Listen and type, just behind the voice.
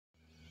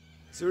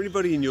Is there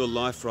anybody in your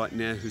life right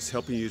now who's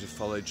helping you to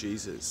follow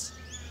Jesus?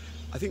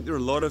 I think there are a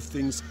lot of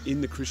things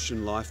in the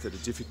Christian life that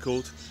are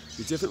difficult.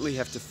 You definitely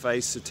have to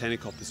face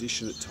satanic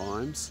opposition at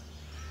times,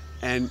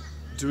 and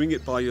doing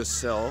it by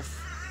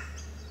yourself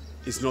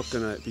is not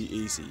going to be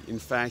easy. In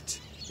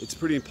fact, it's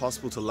pretty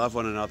impossible to love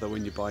one another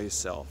when you're by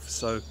yourself.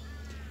 So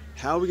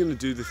how are we going to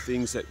do the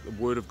things that the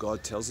Word of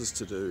God tells us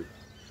to do?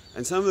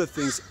 And some of the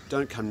things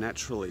don't come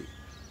naturally,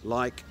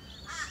 like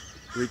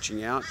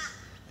reaching out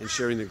and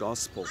sharing the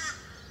gospel.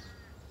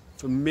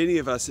 For many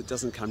of us, it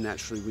doesn't come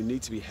naturally. We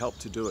need to be helped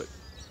to do it.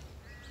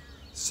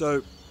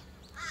 So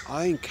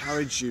I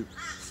encourage you,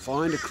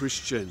 find a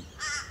Christian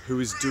who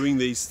is doing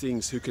these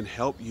things, who can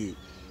help you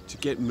to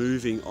get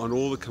moving on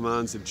all the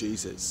commands of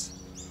Jesus.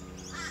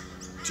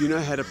 Do you know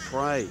how to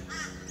pray?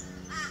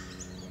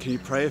 Can you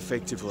pray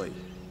effectively?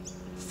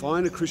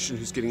 Find a Christian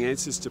who's getting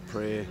answers to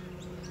prayer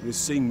and who's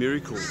seeing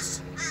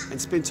miracles,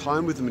 and spend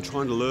time with them and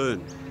trying to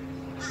learn.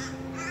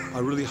 I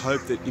really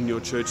hope that in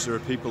your church there are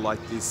people like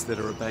this that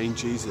are obeying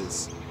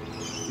Jesus.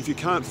 If you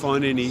can't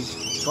find any,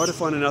 try to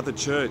find another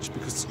church,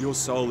 because your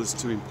soul is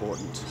too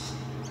important.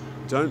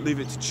 Don't leave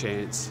it to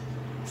chance.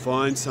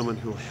 Find someone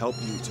who will help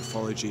you to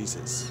follow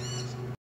Jesus.